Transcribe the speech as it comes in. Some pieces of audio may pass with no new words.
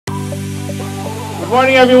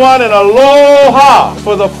morning, everyone, and aloha!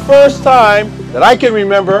 For the first time that I can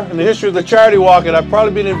remember in the history of the charity walk, and I've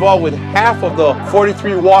probably been involved with half of the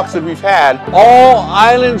 43 walks that we've had, all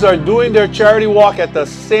islands are doing their charity walk at the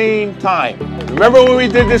same time. Remember when we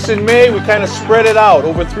did this in May? We kind of spread it out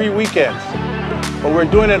over 3 weekends. But we're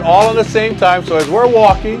doing it all at the same time, so as we're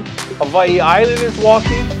walking, Hawaii Island is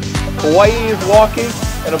walking, Hawaii is walking,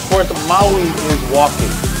 and of course Maui is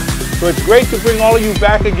walking. So it's great to bring all of you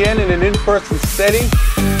back again in an in-person setting.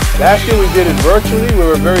 Last year we did it virtually. We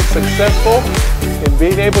were very successful in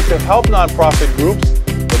being able to help nonprofit groups.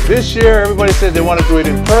 But this year everybody said they want to do it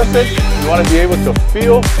in person. You want to be able to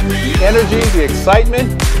feel the energy, the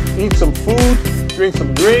excitement, eat some food, drink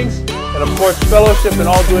some drinks, and of course fellowship, and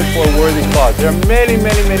all do it for a worthy cause. There are many,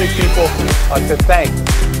 many, many people to thank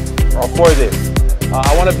for this.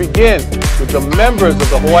 I want to begin with the members of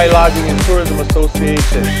the Hawaii Lodging and Tourism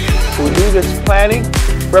Association who do this planning,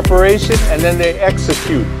 preparation, and then they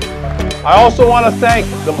execute. I also want to thank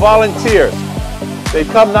the volunteers. They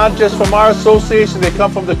come not just from our association, they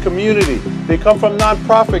come from the community. They come from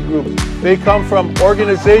nonprofit groups. They come from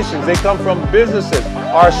organizations. They come from businesses.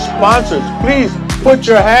 Our sponsors, please put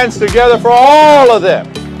your hands together for all of them.